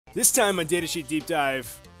This time on Datasheet Deep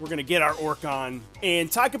Dive, we're going to get our ork on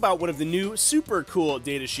and talk about one of the new super cool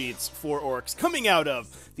datasheets for orks coming out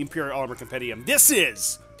of the Imperial Armor Compendium. This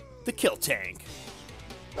is the Kill Tank.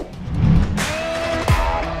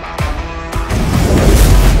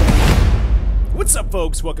 What's up,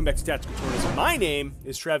 folks? Welcome back to Tactical Tourism. My name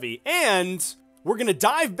is Trevi, and we're going to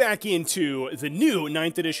dive back into the new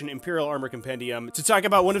 9th edition Imperial Armor Compendium to talk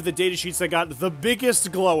about one of the datasheets that got the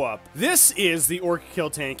biggest glow up. This is the Ork Kill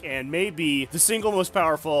Tank, and maybe the single most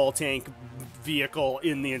powerful tank vehicle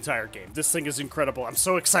in the entire game. This thing is incredible. I'm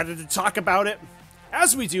so excited to talk about it.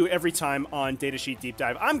 As we do every time on Datasheet Deep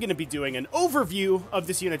Dive, I'm going to be doing an overview of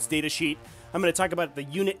this unit's datasheet. I'm going to talk about the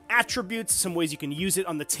unit attributes, some ways you can use it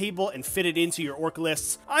on the table and fit it into your ork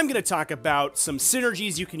lists. I'm going to talk about some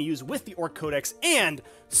synergies you can use with the Ork Codex and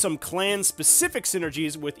some clan-specific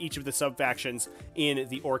synergies with each of the sub-factions in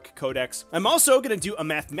the Ork Codex. I'm also going to do a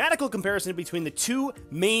mathematical comparison between the two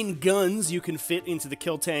main guns you can fit into the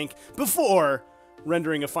Kill Tank before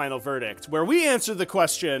rendering a final verdict, where we answer the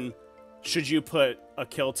question, should you put a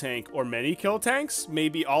kill tank or many kill tanks,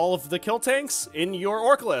 maybe all of the kill tanks, in your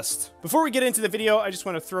ork list? Before we get into the video, I just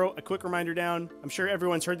want to throw a quick reminder down. I'm sure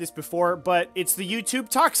everyone's heard this before, but it's the YouTube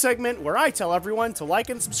Talk segment where I tell everyone to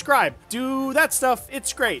like and subscribe. Do that stuff,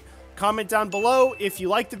 it's great. Comment down below if you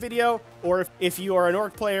like the video, or if you are an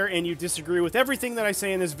ork player and you disagree with everything that I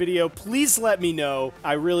say in this video, please let me know.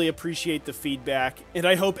 I really appreciate the feedback, and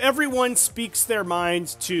I hope everyone speaks their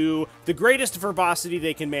mind to the greatest verbosity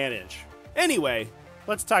they can manage. Anyway,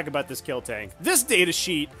 let's talk about this kill tank. This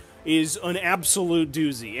datasheet is an absolute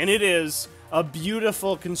doozy, and it is a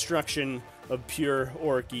beautiful construction of pure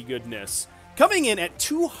orky goodness. Coming in at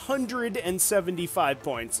 275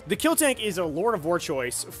 points, the Kill Tank is a Lord of War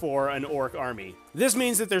choice for an ork army. This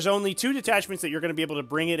means that there's only two detachments that you're going to be able to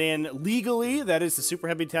bring it in legally. That is the Super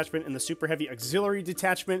Heavy Detachment and the Super Heavy Auxiliary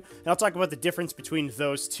Detachment. And I'll talk about the difference between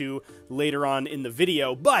those two later on in the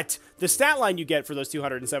video. But the stat line you get for those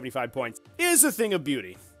 275 points is a thing of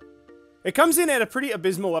beauty. It comes in at a pretty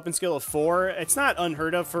abysmal weapon skill of 4. It's not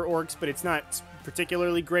unheard of for orks, but it's not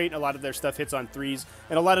particularly great. A lot of their stuff hits on 3s,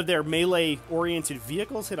 and a lot of their melee-oriented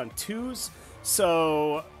vehicles hit on 2s.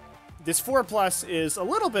 So this 4+ is a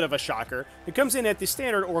little bit of a shocker. It comes in at the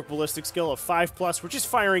standard ork ballistic skill of 5+, which is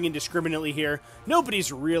firing indiscriminately here.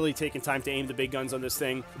 Nobody's really taking time to aim the big guns on this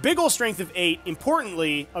thing. Big ol' strength of 8,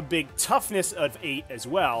 importantly, a big toughness of 8 as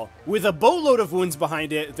well, with a boatload of wounds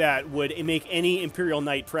behind it that would make any Imperial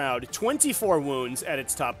Knight proud. 24 wounds at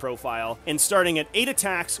its top profile, and starting at 8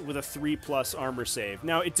 attacks with a 3+ armor save.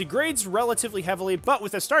 Now, it degrades relatively heavily, but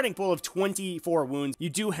with a starting pool of 24 wounds, you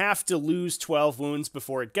do have to lose 12 wounds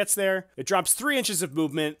before it gets there. It drops 3 inches of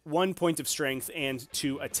movement, 1 point of strength, and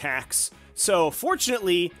 2 attacks. So,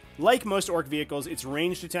 fortunately, like most ork vehicles, its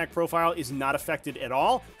ranged attack profile is not affected at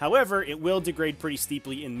all. However, it will degrade pretty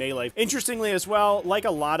steeply in melee. Interestingly as well, like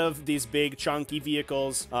a lot of these big, chunky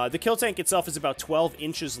vehicles, the Kill Tank itself is about 12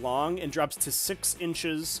 inches long and drops to 6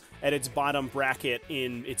 inches at its bottom bracket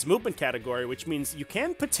in its movement category, which means you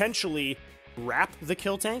can potentially wrap the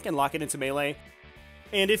Kill Tank and lock it into melee.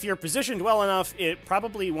 And if you're positioned well enough, it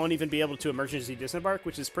probably won't even be able to emergency disembark,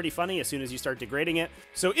 which is pretty funny as soon as you start degrading it.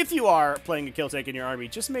 So if you are playing a kill tank in your army,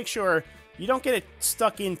 just make sure you don't get it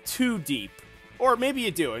stuck in too deep. Or maybe you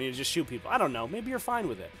do, and you just shoot people. I don't know. Maybe you're fine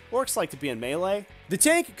with it. Orks like to be in melee. The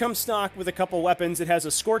tank comes stock with a couple weapons. It has a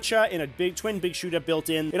Scorcha and a twin big shooter built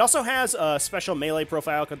in. It also has a special melee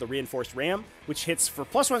profile called the Reinforced Ram, which hits for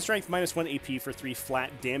 +1 strength, -1 AP for 3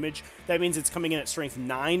 flat damage. That means it's coming in at strength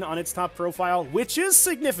 9 on its top profile, which is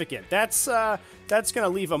significant. That's gonna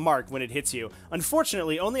leave a mark when it hits you.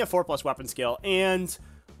 Unfortunately, only a 4+ weapon skill, and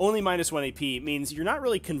only -1 AP means you're not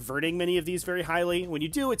really converting many of these very highly. When you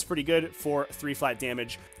do, it's pretty good for 3 flat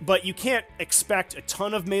damage, but you can't expect a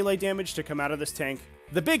ton of melee damage to come out of this tank.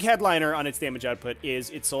 The big headliner on its damage output is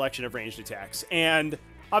its selection of ranged attacks, and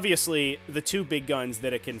obviously the 2 big guns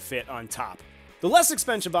that it can fit on top. The less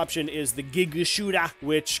expensive option is the Giga Shooter,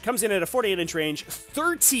 which comes in at a 48-inch range,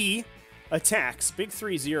 30 attacks, big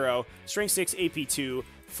 3-0, strength 6, AP 2,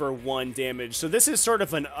 for 1 damage. So this is sort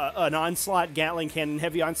of an onslaught Gatling cannon,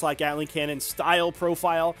 heavy onslaught Gatling cannon style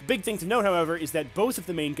profile. Big thing to note, however, is that both of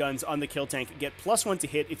the main guns on the Kill Tank get +1 to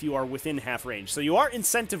hit if you are within half range. So you are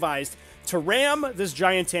incentivized to ram this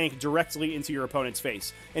giant tank directly into your opponent's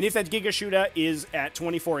face. And if that Giga Shooter is at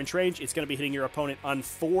 24-inch range, it's going to be hitting your opponent on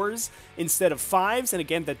 4s instead of 5s. And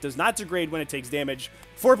again, that does not degrade when it takes damage.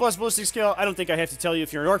 4+ ballistic skill, I don't think I have to tell you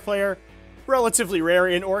if you're an ork player. relatively rare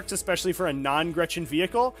in orks, especially for a non-Gretchen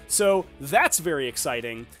vehicle, so that's very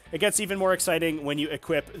exciting. It gets even more exciting when you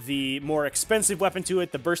equip the more expensive weapon to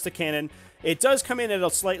it, the Bursta Cannon. It does come in at a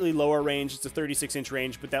slightly lower range. It's a 36-inch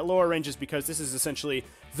range, but that lower range is because this is essentially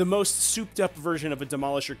the most souped-up version of a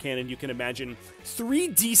Demolisher Cannon you can imagine.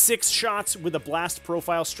 3d6 shots with a blast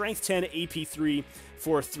profile, strength 10, AP 3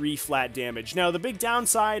 for 3 flat damage. Now, the big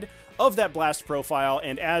downside of that blast profile,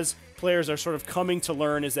 and as players are sort of coming to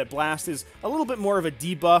learn, is that blast is a little bit more of a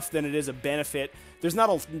debuff than it is a benefit. There's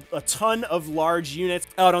not a ton of large units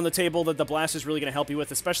out on the table that the blast is really going to help you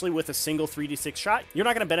with, especially with a single 3d6 shot. You're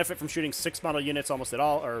not going to benefit from shooting 6 model units almost at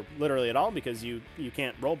all, or literally at all, because you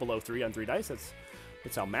can't roll below 3 on 3 dice.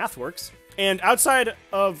 That's how math works. And outside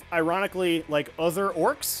of, ironically, like other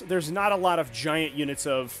orks, there's not a lot of giant units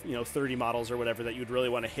of, 30 models or whatever that you'd really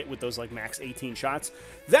want to hit with those like max 18 shots.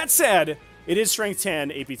 That said, it is strength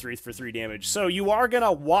 10, AP 3 for 3 damage, so you are going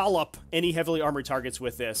to wallop any heavily armored targets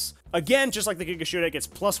with this. Again, just like the Gigashoot, it gets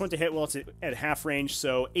 +1 to hit while it's at half range,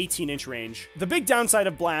 so 18-inch range. The big downside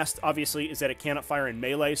of Blast, obviously, is that it cannot fire in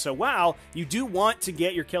melee, so while you do want to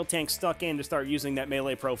get your kill tank stuck in to start using that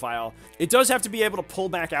melee profile, it does have to be able to pull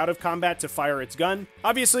back out of combat to fire its gun.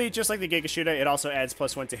 Obviously, just like the Gigashoot, it also adds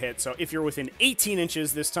 +1 to hit, so if you're within 18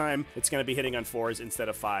 inches this time, it's going to be hitting on 4s instead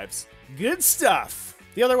of 5s. Good stuff!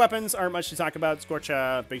 The other weapons aren't much to talk about.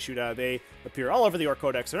 Scorcha, Big Shoota, they appear all over the Ork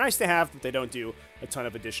Codex. They're nice to have, but they don't do a ton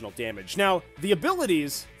of additional damage. Now, the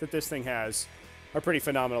abilities that this thing has are pretty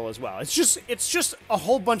phenomenal as well. It's just a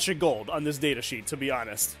whole bunch of gold on this data sheet, to be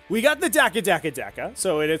honest. We got the Daka.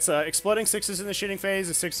 So it's exploding 6s in the shooting phase.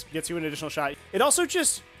 A 6 gets you an additional shot. It also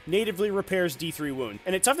just natively repairs D3 wound.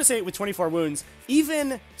 And it's tough to say with 24 wounds,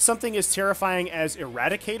 even something as terrifying as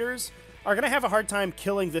Eradicators are going to have a hard time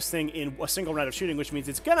killing this thing in a single round of shooting, which means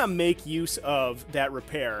it's going to make use of that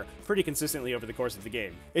repair pretty consistently over the course of the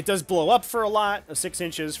game. It does blow up for a lot, 6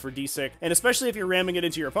 inches for D6, and especially if you're ramming it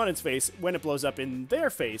into your opponent's face, when it blows up in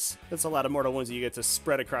their face, that's a lot of mortal wounds that you get to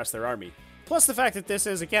spread across their army. Plus the fact that this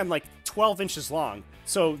is, again, like 12 inches long,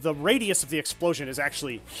 so the radius of the explosion is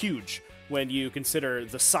actually huge when you consider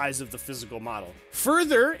the size of the physical model.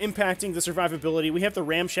 Further impacting the survivability, we have the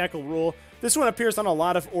Ramshackle rule. This one appears on a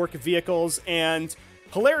lot of Ork vehicles, and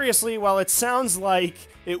hilariously, while it sounds like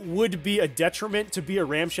it would be a detriment to be a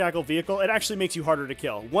Ramshackle vehicle, it actually makes you harder to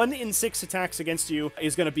kill. 1 in 6 attacks against you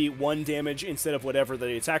is going to be 1 damage instead of whatever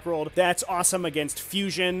the attack rolled. That's awesome against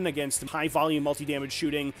fusion, against high-volume multi-damage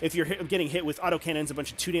shooting. If you're getting hit with autocannons, a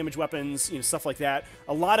bunch of 2-damage weapons, stuff like that,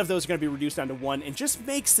 a lot of those are going to be reduced down to 1, and just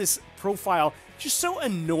makes this profile just so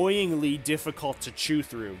annoyingly difficult to chew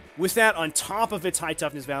through. With that, on top of its high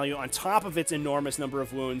toughness value, on top of its enormous number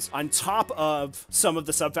of wounds, on top of some of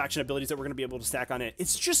the sub-faction abilities that we're going to be able to stack on it,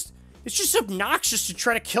 it's just obnoxious to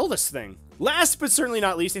try to kill this thing. Last but certainly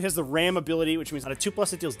not least, it has the Ram ability, which means on a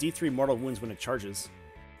 2+ it deals D3 mortal wounds when it charges,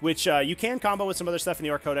 which you can combo with some other stuff in the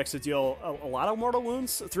Ork Codex to deal a lot of mortal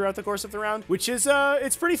wounds throughout the course of the round, which is,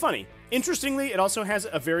 it's pretty funny. Interestingly, it also has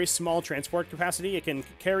a very small transport capacity. It can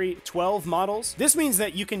carry 12 models. This means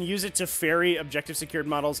that you can use it to ferry objective secured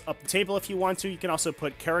models up the table if you want to. You can also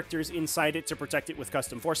put characters inside it to protect it with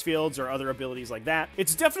custom force fields or other abilities like that.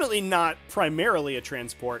 It's definitely not primarily a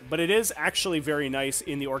transport, but it is actually very nice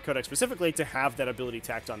in the Ork Codex specifically to have that ability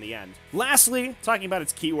tacked on the end. Lastly, talking about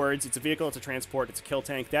its keywords, it's a vehicle, it's a transport, it's a kill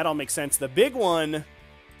tank. That all makes sense. The big one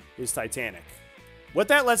is Titanic. What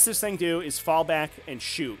that lets this thing do is fall back and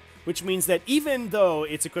shoot, which means that even though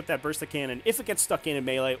it's equipped that Bursta Cannon, if it gets stuck in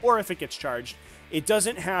melee or if it gets charged, it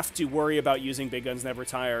doesn't have to worry about using Big Guns Never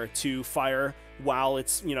Tire to fire while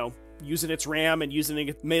it's, using its ram and using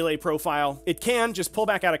its melee profile. It can just pull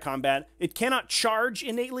back out of combat. It cannot charge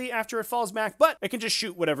innately after it falls back, but it can just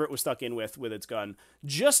shoot whatever it was stuck in with its gun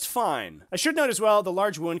just fine. I should note as well, the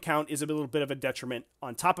large wound count is a little bit of a detriment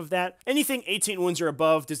on top of that. Anything 18 wounds or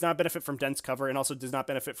above does not benefit from dense cover and also does not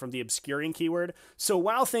benefit from the obscuring keyword. So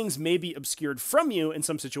while things may be obscured from you in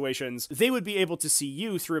some situations, they would be able to see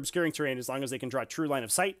you through obscuring terrain as long as they can draw true line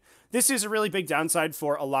of sight. This is a really big downside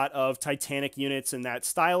for a lot of Titanic units and that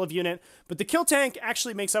style of unit, but the kill tank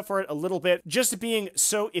actually makes up for it a little bit, just being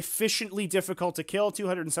so efficiently difficult to kill.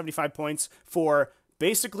 275 points for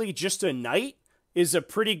basically just a knight is a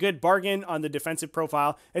pretty good bargain on the defensive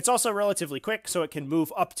profile. It's also relatively quick, so it can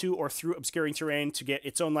move up to or through obscuring terrain to get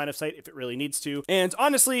its own line of sight if it really needs to. And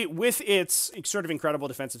honestly, with its sort of incredible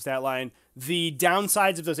defensive stat line, the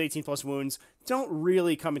downsides of those 18+ wounds don't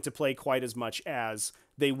really come into play quite as much as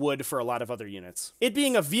they would for a lot of other units. It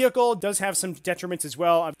being a vehicle does have some detriments as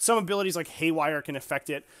well. Some abilities like Haywire can affect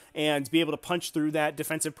it and be able to punch through that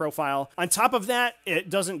defensive profile. On top of that, it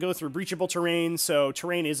doesn't go through breachable terrain, so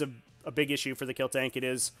terrain is a big issue for the kill tank. It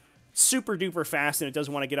is super duper fast and it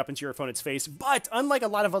doesn't want to get up into your opponent's face. But unlike a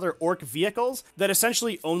lot of other Ork vehicles that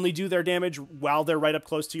essentially only do their damage while they're right up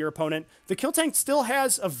close to your opponent, the Kill Tank still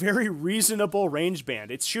has a very reasonable range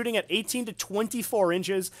band. It's shooting at 18 to 24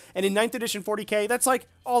 inches, and in 9th edition 40k, that's like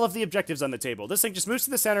all of the objectives on the table. This thing just moves to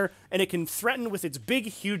the center, and it can threaten with its big,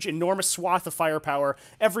 huge, enormous swath of firepower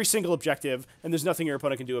every single objective, and there's nothing your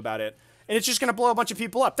opponent can do about it. And it's just gonna blow a bunch of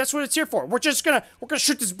people up. That's what it's here for. We're gonna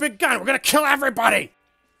shoot this big gun. We're gonna kill everybody.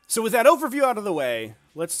 So with that overview out of the way,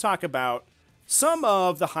 let's talk about some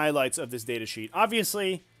of the highlights of this data sheet.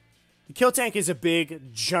 Obviously, the Kill Tank is a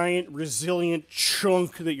big, giant, resilient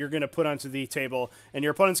chunk that you're gonna put onto the table, and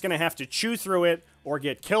your opponent's gonna have to chew through it or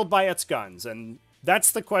get killed by its guns. And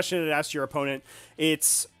that's the question it asks your opponent.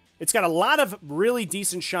 It's got a lot of really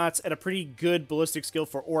decent shots at a pretty good ballistic skill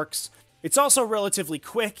for orks. It's also relatively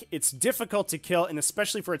quick, it's difficult to kill, and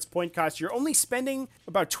especially for its point cost, you're only spending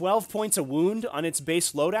about 12 points a wound on its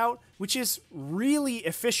base loadout, which is really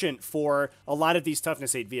efficient for a lot of these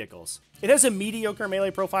Toughness 8 vehicles. It has a mediocre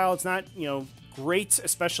melee profile. It's not, great,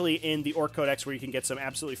 especially in the Ork Codex where you can get some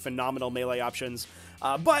absolutely phenomenal melee options.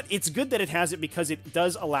 But it's good that it has it because it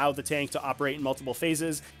does allow the tank to operate in multiple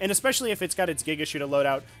phases, and especially if it's got its Giga Shooter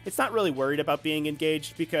loadout, it's not really worried about being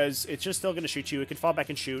engaged because it's just still going to shoot you. It can fall back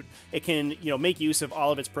and shoot. It can, make use of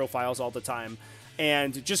all of its profiles all the time,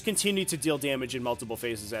 and just continue to deal damage in multiple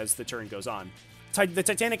phases as the turn goes on. The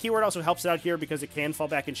Titanic keyword also helps it out here because it can fall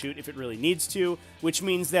back and shoot if it really needs to, which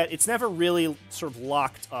means that it's never really sort of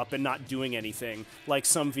locked up and not doing anything like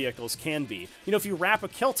some vehicles can be. If you wrap a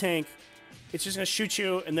Kill Tank, it's just going to shoot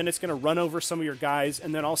you, and then it's going to run over some of your guys,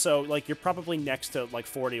 and then also, you're probably next to,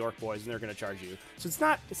 40 Ork boys, and they're going to charge you. So it's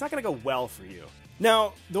not going to go well for you.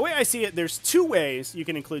 Now, the way I see it, there's two ways you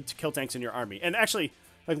can include Kill Tanks in your army, and actually,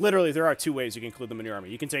 literally, there are two ways you can include them in your army.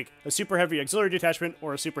 You can take a super heavy auxiliary detachment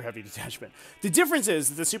or a super heavy detachment. The difference is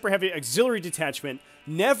that the super heavy auxiliary detachment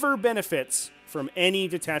never benefits from any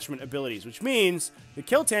detachment abilities, which means the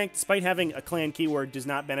Kill Tank, despite having a clan keyword, does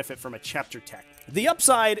not benefit from a chapter tech. The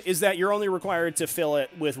upside is that you're only required to fill it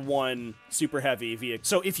with one super heavy vehicle.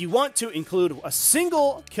 So if you want to include a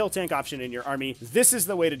single Kill Tank option in your army, this is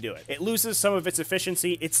the way to do it. It loses some of its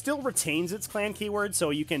efficiency. It still retains its clan keyword, so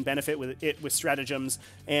you can benefit with it with stratagems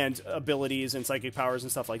and abilities and psychic powers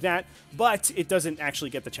and stuff like that, but it doesn't actually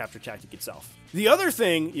get the chapter tactic itself. The other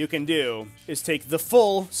thing you can do is take the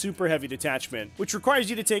full super heavy detachment, which requires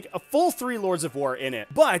you to take a full 3 Lords of War in it,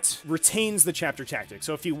 but retains the chapter tactic.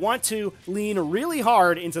 So if you want to lean really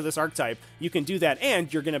hard into this archetype, you can do that,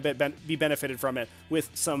 and you're going to be benefited from it with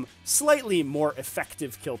some slightly more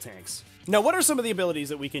effective Kill Tanks. Now, what are some of the abilities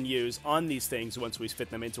that we can use on these things once we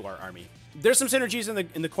fit them into our army? There's some synergies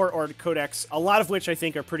in the core Ork Codex, a lot of which I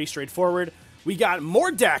think are pretty straightforward. We got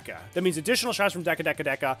more Deka. That means additional shots from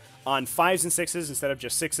Deka on 5s and 6s instead of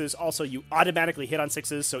just 6s. Also, you automatically hit on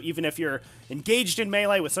 6s, so even if you're engaged in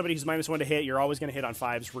melee with somebody who's -1 to hit, you're always going to hit on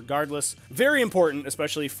 5s regardless. Very important,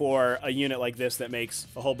 especially for a unit like this that makes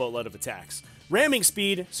a whole boatload of attacks. Ramming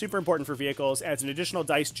speed, super important for vehicles, adds an additional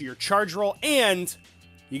dice to your charge roll, and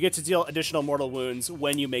you get to deal additional mortal wounds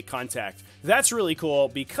when you make contact. That's really cool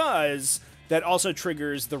because that also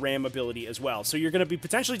triggers the ram ability as well. So you're going to be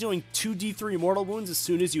potentially doing 2d3 mortal wounds as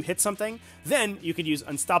soon as you hit something. Then you could use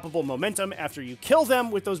unstoppable momentum after you kill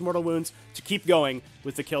them with those mortal wounds to keep going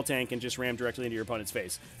with the Kill Tank and just ram directly into your opponent's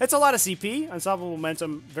face. That's a lot of CP. Unstoppable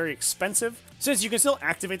momentum, very expensive. Since you can still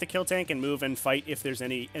activate the Kill Tank and move and fight if there's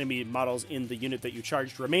any enemy models in the unit that you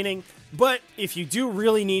charged remaining. But if you do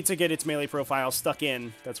really need to get its melee profile stuck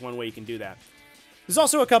in, that's one way you can do that. There's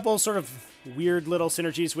also a couple sort of weird little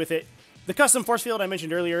synergies with it. The custom force field I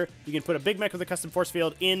mentioned earlier, you can put a big mech with a custom force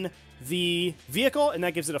field in the vehicle, and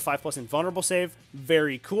that gives it a 5+ invulnerable save.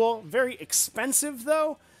 Very cool. Very expensive,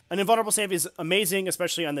 though. An invulnerable save is amazing,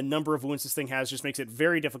 especially on the number of wounds this thing has. Just makes it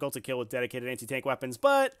very difficult to kill with dedicated anti-tank weapons,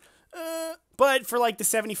 but for the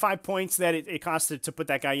 75 points that it costs to put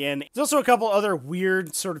that guy in. There's also a couple other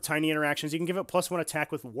weird sort of tiny interactions. You can give it +1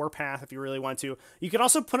 attack with Warpath if you really want to. You can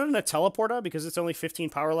also put it in a teleporter because it's only 15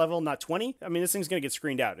 power level, not 20. I mean, this thing's going to get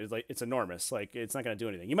screened out. It's enormous. It's not going to do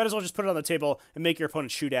anything. You might as well just put it on the table and make your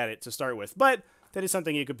opponent shoot at it to start with. But that is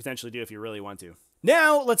something you could potentially do if you really want to.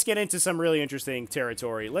 Now, let's get into some really interesting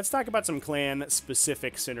territory. Let's talk about some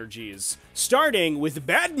clan-specific synergies, starting with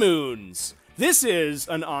Bad Moons. This is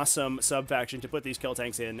an awesome sub-faction to put these Kill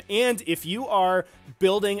Tanks in, and if you are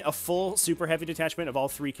building a full super heavy detachment of all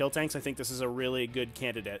 3 Kill Tanks, I think this is a really good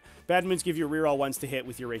candidate. Bad Moons give you reroll 1s to hit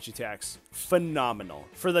with your ranged attacks. Phenomenal.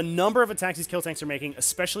 For the number of attacks these Kill Tanks are making,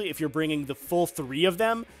 especially if you're bringing the full 3 of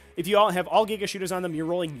them, If you all have all Giga Shooters on them, you're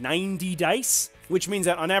rolling 90 dice, which means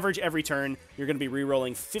that on average every turn, you're going to be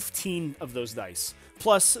re-rolling 15 of those dice.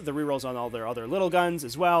 Plus the rerolls on all their other little guns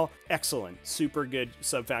as well. Excellent. Super good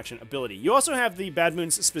sub-faction ability. You also have the Bad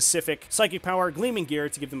Moon's specific Psychic Power Gleaming Gear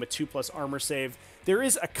to give them a 2+ armor save. There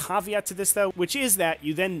is a caveat to this, though, which is that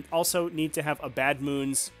you then also need to have a Bad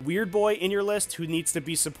Moon's Weird Boy in your list who needs to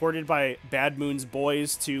be supported by Bad Moon's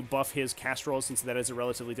boys to buff his cast rolls, since that is a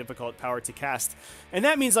relatively difficult power to cast. And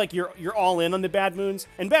that means, like, you're all in on the Bad Moons,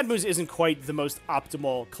 and Bad Moons isn't quite the most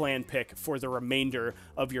optimal clan pick for the remainder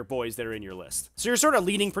of your boys that are in your list. So you're sort of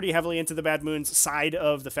leaning pretty heavily into the Bad Moons side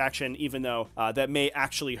of the faction, even though that may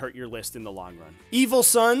actually hurt your list in the long run. Evil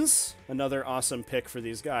Sons, another awesome pick for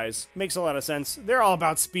these guys. Makes a lot of sense. They're all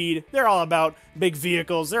about speed. They're all about big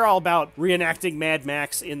vehicles. They're all about reenacting Mad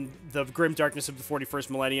Max in the grim darkness of the 41st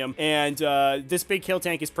millennium. And this big kill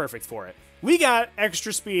tank is perfect for it. We got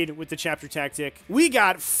extra speed with the chapter tactic. We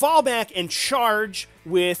got fallback and charge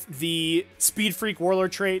with the Speed Freak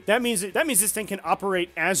Warlord trait. That means this thing can operate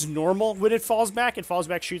as normal when it falls back. It falls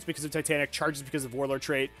back, shoots because of Titanic, charges because of Warlord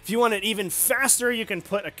trait. If you want it even faster, you can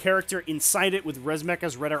put a character inside it with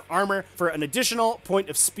Resmecha's Redder Armor for an additional point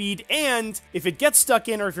of speed. And if it gets stuck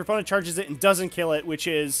in, or if your opponent charges it and doesn't kill it, which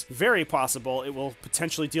is very possible, it will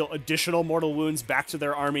potentially deal additional mortal wounds back to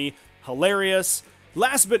their army. Hilarious.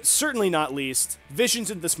 Last but certainly not least, Visions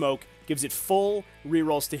in the Smoke gives it full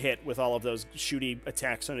rerolls to hit with all of those shooty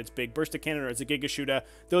attacks on its big burst of cannon or its Giga Shooter.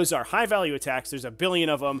 Those are high value attacks. There's a billion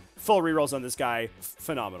of them. Full rerolls on this guy.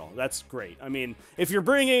 Phenomenal. That's great. I mean, if you're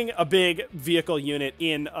bringing a big vehicle unit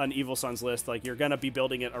in an Evil Sons list, like, you're going to be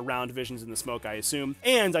building it around Visions in the Smoke, I assume.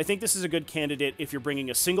 And I think this is a good candidate if you're bringing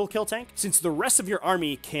a single kill tank, since the rest of your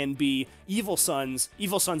army can be Evil Sons.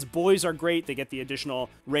 Evil Sons boys are great. They get the additional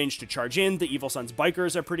range to charge in. The Evil Sons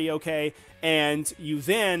bikers are pretty okay. And you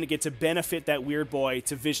then get to benefit that weird boy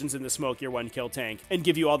to Visions in the Smoke, your one kill tank, and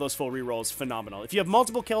give you all those full rerolls. Phenomenal. If you have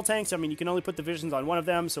multiple kill tanks, I mean, you can only put the Visions on one of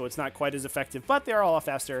them, so it's not quite as effective, but they're all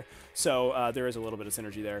faster, so there is a little bit of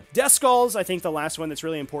synergy there. Death Skulls, I think the last one that's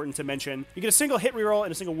really important to mention. You get a single hit reroll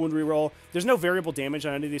and a single wound reroll. There's no variable damage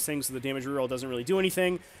on any of these things, so the damage reroll doesn't really do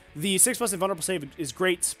anything. The 6+ invulnerable save is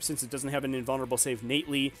great since it doesn't have an invulnerable save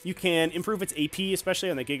innately. You can improve its AP, especially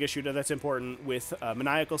on the Giga Shooter. That's important with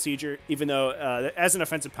Maniacal Sieger, even though as an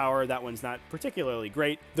offensive power, that one's not particularly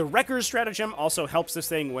great. The Wrecker's Stratagem also helps this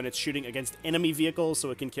thing when it's shooting against enemy vehicles,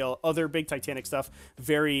 so it can kill other big Titanic stuff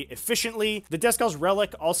very efficiently. The Death Skull's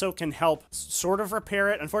Relic also can help sort of repair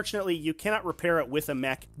it. Unfortunately, you cannot repair it with a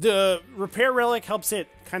mech. The Repair Relic helps it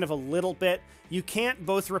kind of a little bit. You can't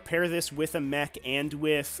both repair this with a mech and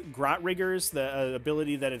with Grot Riggers, the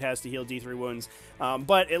ability that it has to heal D3 wounds,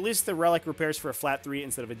 but at least the Relic repairs for a flat 3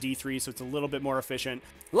 instead of a D3, so it's a little bit more efficient.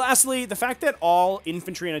 Lastly, the fact that all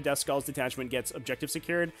infantry in a Death Skulls detachment gets objective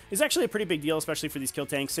secured is actually a pretty big deal, especially for these kill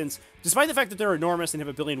tanks, since despite the fact that they're enormous and have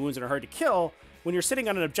a billion wounds and are hard to kill, when you're sitting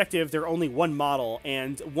on an objective, they're only one model,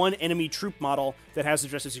 and one enemy troop model that has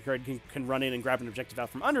objective secured can run in and grab an objective out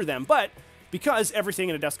from under them, but because everything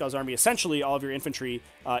in a Death Skulls army, essentially all of your infantry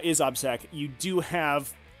is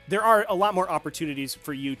OBSEC, there are a lot more opportunities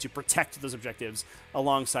for you to protect those objectives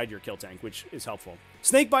alongside your kill tank, which is helpful.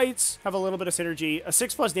 Snake Bites have a little bit of synergy. A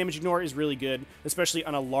 6+ damage ignore is really good, especially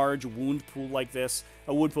on a large wound pool like this.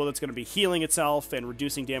 A wound pool that's going to be healing itself and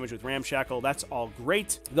reducing damage with Ramshackle. That's all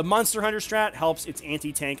great. The Monster Hunter strat helps its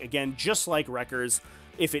anti-tank, again, just like Wreckers,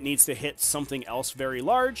 if it needs to hit something else very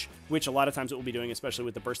large, which a lot of times it will be doing, especially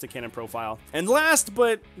with the burst of cannon profile. And last,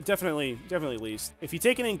 but definitely least, if you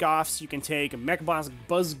take it in Goths, you can take Mech Boss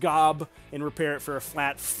Buzzgob and repair it for a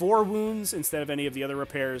flat 4 wounds instead of any of the other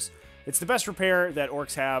repairs. It's the best repair that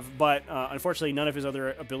orcs have, but unfortunately none of his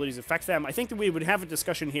other abilities affect them. I think that we would have a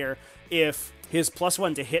discussion here if his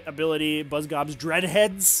 +1 to hit ability, Buzzgob's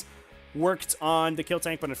Dreadheads, worked on the kill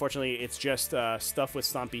tank, but unfortunately it's just stuff with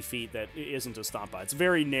stompy feet that isn't a stompa. It's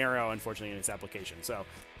very narrow, unfortunately, in its application. So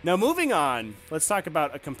now moving on, let's talk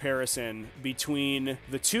about a comparison between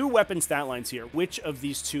the two weapon stat lines here. Which of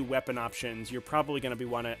these two weapon options you're probably going to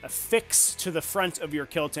want to affix to the front of your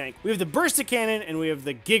kill tank. We have the Burst Cannon and we have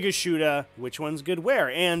the Giga Shooter. Which one's good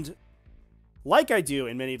where? And like I do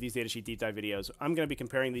in many of these datasheet deep dive videos, I'm going to be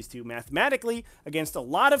comparing these two mathematically against a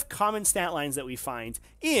lot of common stat lines that we find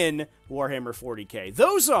in Warhammer 40k.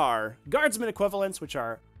 Those are Guardsman equivalents, which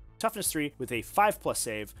are toughness 3 with a 5+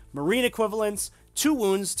 save, Marine equivalents, 2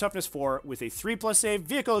 wounds, toughness 4, with a 3+ save,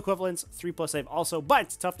 vehicle equivalents, 3+ save also,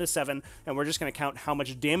 but toughness 7, and we're just going to count how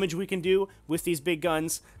much damage we can do with these big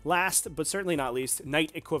guns. Last, but certainly not least,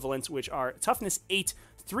 knight equivalents, which are toughness 8,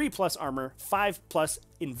 3+ armor, 5+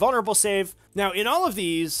 invulnerable save. Now, in all of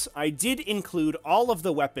these, I did include all of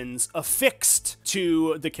the weapons affixed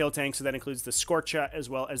to the kill tank, so that includes the Scorcha as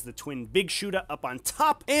well as the twin big shooter up on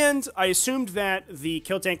top, and I assumed that the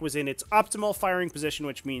kill tank was in its optimal firing position,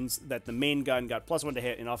 which means that the main gun got +1 to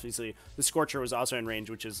hit, and obviously the Scorcher was also in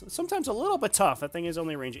range, which is sometimes a little bit tough. That thing is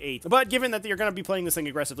only range 8, but given that you're going to be playing this thing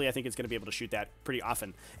aggressively, I think it's going to be able to shoot that pretty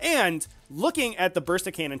often. And looking at the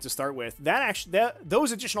burst cannon to start with,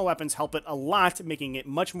 those additional weapons help it a lot, making it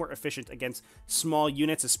much more efficient against small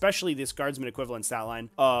units, especially this guardsman equivalent stat line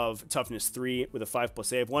of toughness 3 with a 5+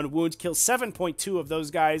 save. 1 wound kills 7.2 of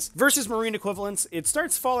those guys. Versus marine equivalents, it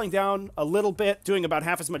starts falling down a little bit, doing about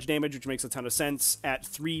half as much damage, which makes a ton of sense, at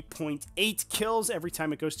 3.8 kills every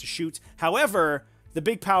time it goes to shoot. However, the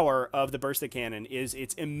big power of the burst cannon is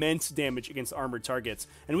its immense damage against armored targets.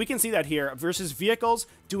 And we can see that here versus vehicles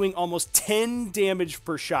doing almost 10 damage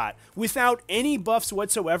per shot. Without any buffs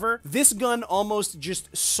whatsoever, this gun almost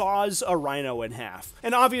just saws a rhino in half.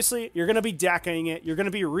 And obviously, you're going to be DACing it. You're going to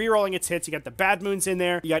be rerolling its hits. You got the Bad Moons in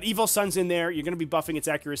there. You got Evil Suns in there. You're going to be buffing its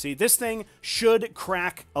accuracy. This thing should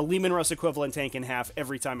crack a Lehman Russ equivalent tank in half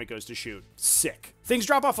every time it goes to shoot. Sick. Things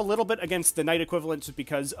drop off a little bit against the knight equivalents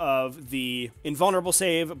because of the invulnerable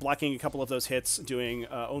save, blocking a couple of those hits, doing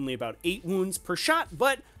only about 8 wounds per shot,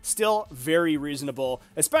 but still very reasonable,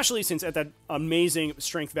 especially since at that amazing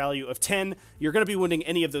strength value of 10, you're going to be wounding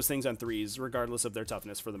any of those things on 3s, regardless of their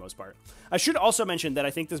toughness for the most part. I should also mention that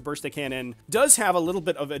I think this burst cannon does have a little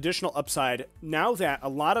bit of additional upside now that a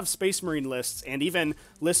lot of Space Marine lists, and even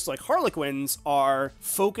lists like Harlequins, are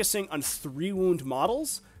focusing on 3-wound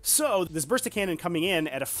models. So this burst cannon coming in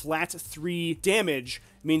at a flat 3 damage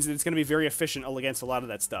means that it's going to be very efficient against a lot of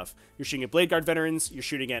that stuff. You're shooting at Blade Guard veterans, you're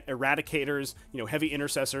shooting at Eradicators, heavy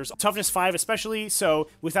intercessors, toughness 5 especially, so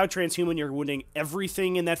without Transhuman, you're wounding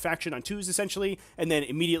everything in that faction on 2s essentially, and then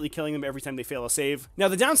immediately killing them every time they fail a save. Now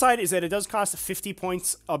the downside is that it does cost 50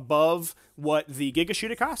 points above what the Giga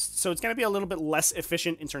Shooter costs, so it's going to be a little bit less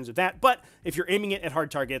efficient in terms of that, but if you're aiming it at hard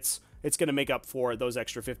targets, it's going to make up for those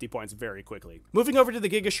extra 50 points very quickly. Moving over to the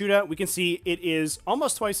Giga Shooter, we can see it is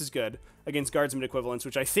almost twice as good against guardsman equivalents,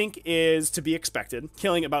 which I think is to be expected,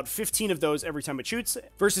 killing about 15 of those every time it shoots.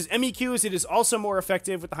 Versus MEQs, it is also more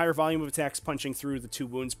effective with the higher volume of attacks, punching through the 2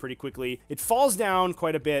 wounds pretty quickly. It falls down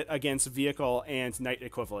quite a bit against vehicle and knight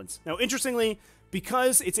equivalents. Now, interestingly,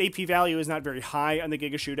 because its AP value is not very high on the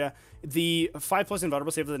Giga Shooter, the 5+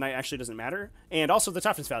 invulnerable save of the knight actually doesn't matter, and also the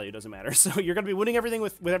toughness value doesn't matter. So you're going to be winning everything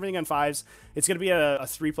with everything on 5s. It's going to be a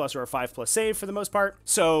 3+ or a 5+ save for the most part.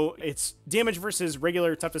 So its damage versus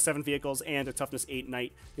regular toughness 7 vehicles and a toughness 8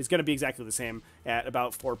 knight is going to be exactly the same at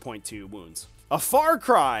about 4.2 wounds. A far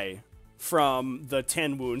cry from the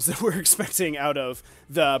 10 wounds that we're expecting out of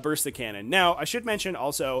the burst cannon. Now, I should mention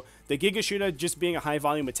also, the Giga Shooter just being a high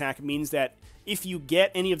volume attack means that if you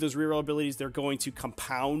get any of those reroll abilities, they're going to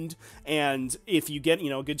compound, and if you get,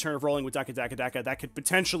 a good turn of rolling with Daka Daka Daka, that could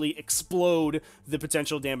potentially explode the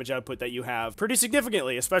potential damage output that you have pretty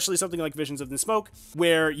significantly, especially something like Visions of the Smoke,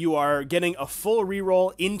 where you are getting a full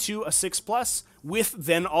reroll into a 6+, with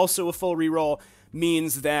then also a full reroll,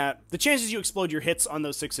 means that the chances you explode your hits on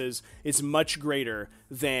those 6s is much greater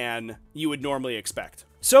than you would normally expect.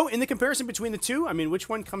 So in the comparison between the two, which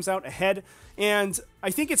one comes out ahead? And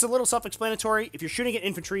I think it's a little self-explanatory. If you're shooting at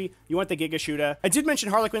infantry, you want the Giga Shooter. I did mention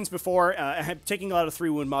Harlequins before, taking a lot of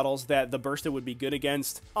 3-wound models that the Bursta would be good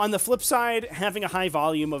against. On the flip side, having a high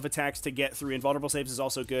volume of attacks to get through invulnerable saves is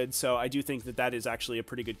also good, so I do think that that is actually a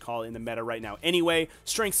pretty good call in the meta right now. Anyway,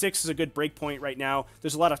 Strength 6 is a good break point right now.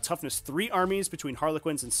 There's a lot of Toughness 3 armies between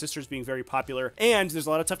Harlequins and Sisters being very popular, and there's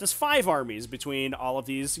a lot of Toughness 5 armies between all of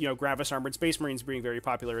these, Gravis Armored Space Marines being very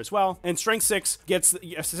popular as well. And Strength 6 gets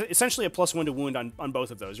essentially a +1 to wound on both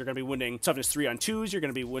of those. You're going to be wounding Toughness 3 on 2s, you're going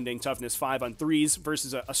to be wounding Toughness 5 on 3s,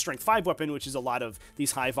 versus a Strength 5 weapon, which is a lot of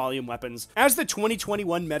these high volume weapons. As the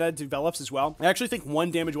 2021 meta develops as well, I actually think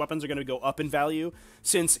 1 damage weapons are going to go up in value,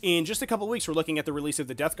 since in just a couple weeks we're looking at the release of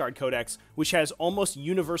the Death Guard Codex, which has almost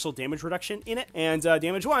universal damage reduction in it, and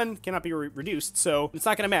damage 1 cannot be reduced, so it's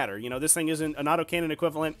not going to matter. This thing isn't an autocannon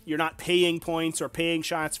equivalent. You're not paying points or paying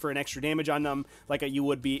shots for an extra damage on them like you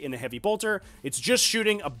would be in a heavy bolter. It's just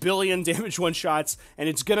shooting a billion damage 1 shots, and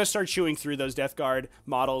it's gonna start chewing through those Death Guard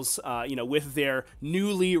models, with their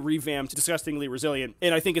newly revamped, disgustingly resilient,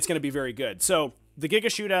 and I think it's gonna be very good. So the Giga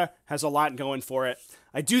Shooter has a lot going for it.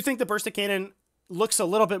 I do think the Bursta Cannon looks a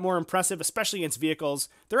little bit more impressive, especially against vehicles.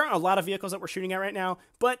 There aren't a lot of vehicles that we're shooting at right now,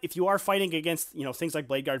 but if you are fighting against, you know, things like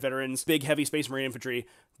Blade Guard veterans, big heavy Space Marine infantry,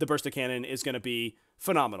 the Burster Cannon is going to be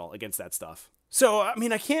phenomenal against that stuff. So, I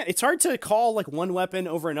mean, it's hard to call like one weapon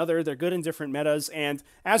over another. They're good in different metas. And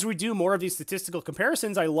as we do more of these statistical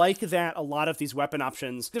comparisons, I like that a lot of these weapon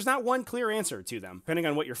options, there's not one clear answer to them. Depending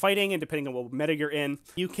on what you're fighting and depending on what meta you're in,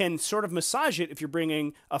 you can sort of massage it if you're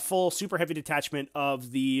bringing a full super heavy detachment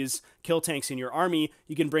of these kill tanks in your army.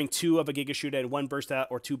 You can bring 2 of a Gigashuta and 1 Bursta,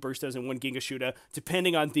 or 2 Burstas and 1 Gigashuta,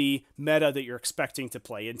 depending on the meta that you're expecting to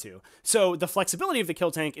play into. So the flexibility of the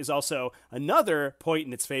kill tank is also another point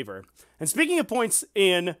in its favor. And speaking of points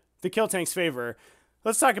in the kill tank's favor,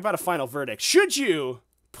 let's talk about a final verdict. Should you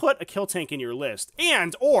put a kill tank in your list?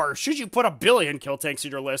 Or should you put 1 billion kill tanks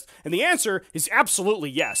in your list? And the answer is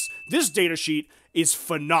absolutely yes. This datasheet is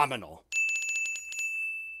phenomenal.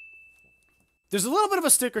 There's a little bit of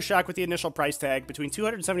a sticker shock with the initial price tag. Between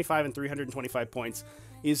 275 and 325 points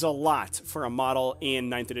is a lot for a model in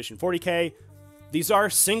 9th edition 40k. These are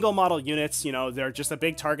single model units, you know, they're just a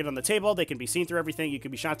big target on the table. They can be seen through everything. You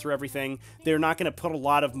can be shot through everything. They're not going to put a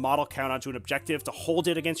lot of model count onto an objective to hold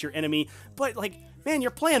it against your enemy. But like, man,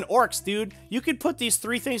 you're playing orcs, dude. You could put these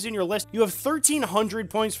 3 things in your list. You have 1,300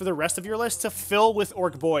 points for the rest of your list to fill with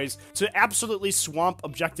orc boys to absolutely swamp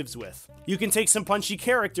objectives with. You can take some punchy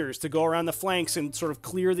characters to go around the flanks and sort of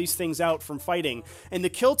clear these things out from fighting. And the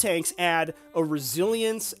kill tanks add a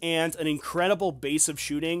resilience and an incredible base of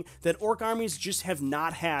shooting that orc armies just have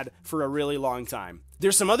not had for a really long time.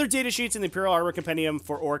 There's some other datasheets in the Imperial Armor Compendium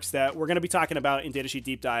for orcs that we're going to be talking about in Datasheet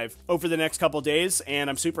Deep Dive over the next couple days, and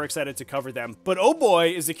I'm super excited to cover them. But oh boy,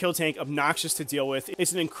 is the kill tank obnoxious to deal with.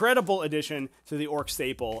 It's an incredible addition to the orc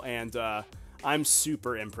staple, and I'm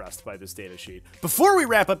super impressed by this datasheet. Before we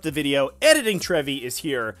wrap up the video, Editing Trevi is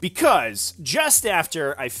here because just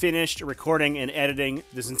after I finished recording and editing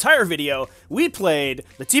this entire video, we played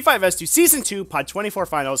the T5S2 Season 2 Pod 24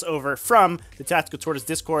 Finals over from the Tactical Tortoise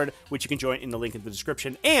Discord, which you can join in the link in the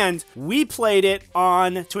description, and we played it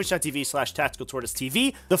on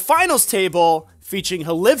twitch.tv/TacticalTortoiseTV. The finals table featuring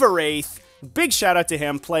Heliveraith. Big shout out to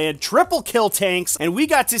him playing triple kill tanks, and we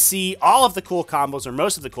got to see all of the cool combos, or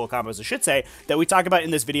most of the cool combos, I should say, that we talk about in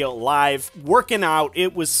this video live, working out.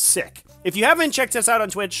 It was sick. If you haven't checked us out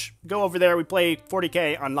on Twitch, go over there. We play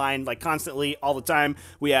 40k online, like, constantly, all the time.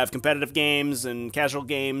 We have competitive games and casual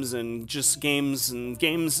games and just games and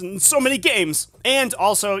so many games. And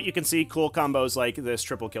also, you can see cool combos like this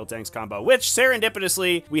triple kill tanks combo, which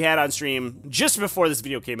serendipitously we had on stream just before this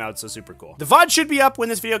video came out, so super cool. The VOD should be up when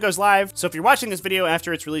this video goes live, so if you're watching this video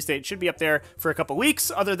after its release date, it should be up there for a couple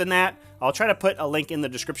weeks. Other than that, I'll try to put a link in the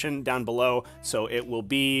description down below, so it will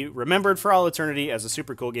be remembered for all eternity as a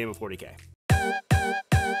super cool game of 40k.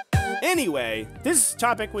 Anyway, this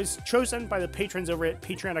topic was chosen by the patrons over at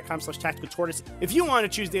patreon.com/tacticaltortoise. If you want to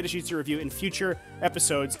choose datasheets to review in future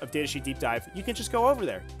episodes of Datasheet Deep Dive, you can just go over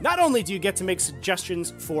there. Not only do you get to make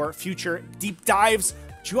suggestions for future deep dives,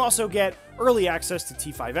 but you also get early access to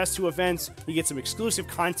T5S2 events. You get some exclusive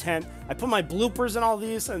content. I put my bloopers in all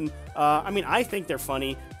these, and I mean, I think they're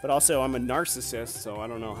funny, but also I'm a narcissist, so I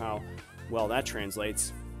don't know how well that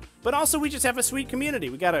translates. But also, we just have a sweet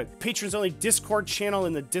community. We got a patrons-only Discord channel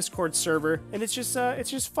in the Discord server, and it's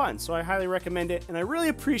just fun, so I highly recommend it, and I really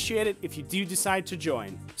appreciate it if you do decide to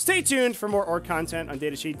join. Stay tuned for more orc content on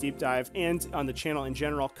Datasheet Deep Dive and on the channel in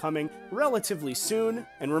general coming relatively soon.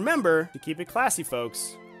 And remember to keep it classy,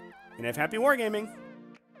 folks, and have happy wargaming.